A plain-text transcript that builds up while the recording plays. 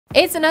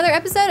It's another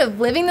episode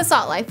of Living the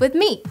Salt Life with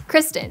me,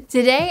 Kristen.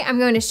 Today, I'm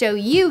going to show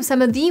you some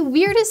of the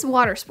weirdest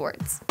water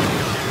sports.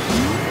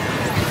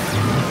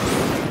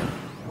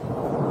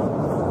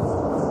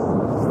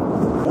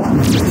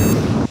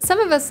 Some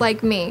of us,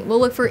 like me, will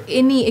look for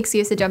any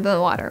excuse to jump in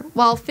the water.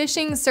 While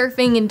fishing,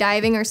 surfing, and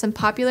diving are some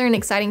popular and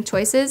exciting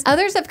choices,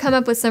 others have come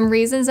up with some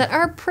reasons that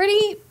are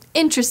pretty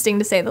interesting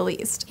to say the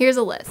least. Here's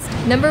a list.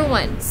 Number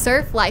 1,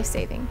 surf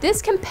lifesaving.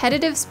 This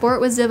competitive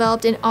sport was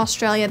developed in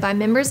Australia by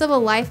members of a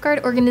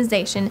lifeguard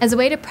organization as a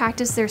way to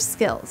practice their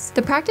skills.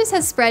 The practice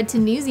has spread to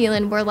New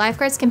Zealand, where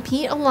lifeguards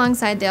compete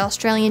alongside the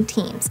Australian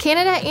teams.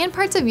 Canada and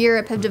parts of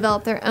Europe have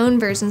developed their own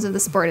versions of the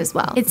sport as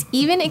well. It's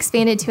even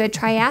expanded to a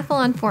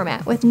triathlon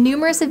format with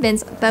numerous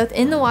events both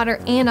in the water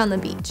and on the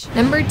beach.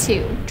 Number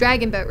 2,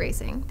 dragon boat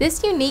racing.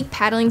 This unique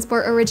paddling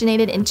sport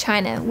originated in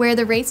China, where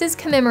the races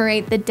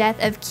commemorate the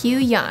death of Qu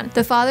Yan,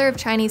 the father of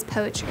Chinese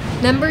poetry.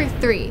 Number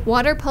 3,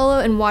 water polo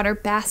and water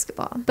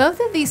basketball.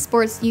 Both of these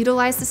sports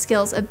utilize the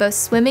skills of both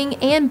swimming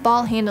and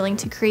ball handling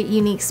to create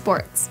unique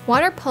sports.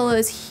 Water polo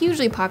is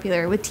hugely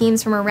popular with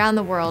teams from around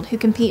the world who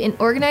compete in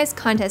organized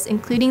contests,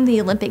 including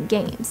the Olympic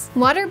Games.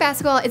 Water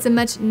basketball is a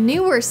much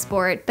newer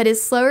sport, but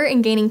is slower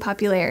in gaining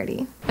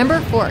popularity. Number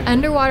 4,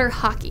 underwater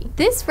hockey.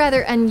 This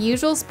rather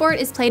unusual sport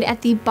is played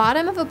at the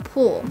bottom of a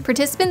pool.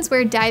 Participants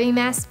wear diving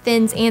masks,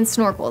 fins, and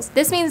snorkels.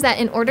 This means that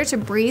in order to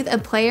breathe, a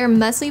player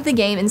must leave the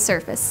game and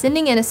surface,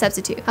 sending in a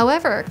substitute.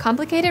 However,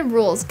 complicated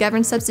rules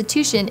govern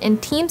substitution,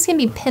 and teams can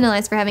be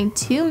penalized for having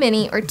too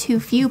many or too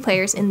few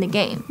players in the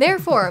game.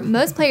 Therefore,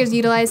 most players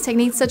utilize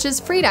techniques such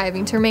as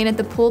freediving to remain at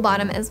the pool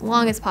bottom as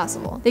long as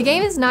possible. The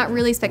game is not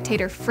really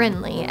spectator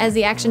friendly, as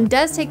the action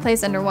does take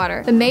place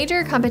underwater, but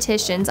major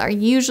competitions are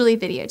usually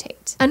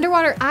videotaped.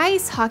 Underwater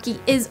ice hockey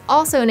is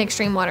also an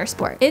extreme water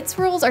sport. Its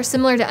rules are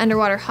similar to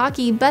underwater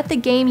hockey, but the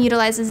game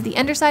utilizes the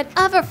underside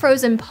of a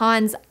frozen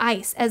pond's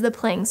ice as the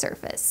playing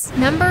surface.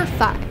 Number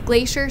 5,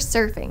 glacier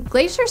surfing.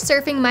 Glacier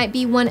surfing might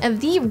be one of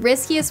the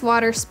riskiest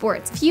water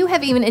sports. Few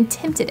have even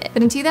attempted it,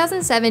 but in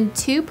 2007,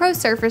 2 pro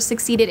surfers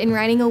succeeded in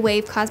riding a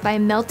wave caused by a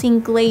melting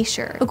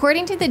glacier.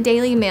 According to the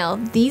Daily Mail,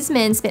 these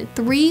men spent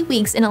 3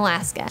 weeks in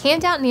Alaska,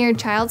 camped out near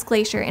Childs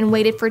Glacier, and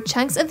waited for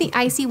chunks of the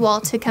icy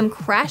wall to come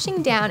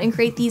crashing down and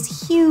create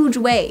these huge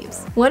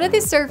waves. One of the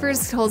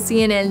surfers told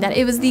CNN that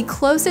it was the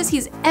closest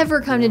he's ever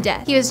come to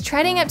death. He was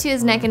treading up to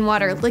his neck in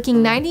water,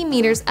 looking 90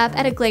 meters up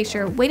at a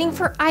glacier, waiting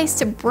for ice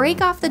to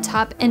break off the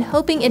top and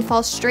hoping it'd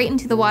fall straight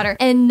into the water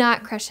and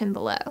not crush him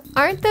below.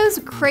 Aren't those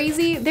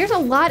crazy? There's a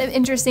lot of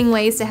interesting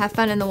ways to have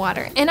fun in the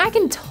water, and I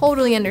can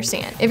totally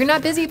understand. If you're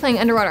not busy playing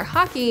underwater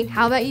hockey,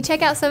 how about you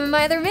check out some of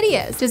my other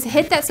videos? Just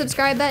hit that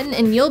subscribe button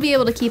and you'll be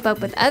able to keep up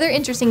with other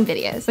interesting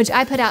videos, which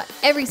I put out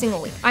every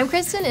single week. I'm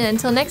Kristen, and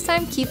until next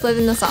time, keep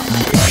living the salt life.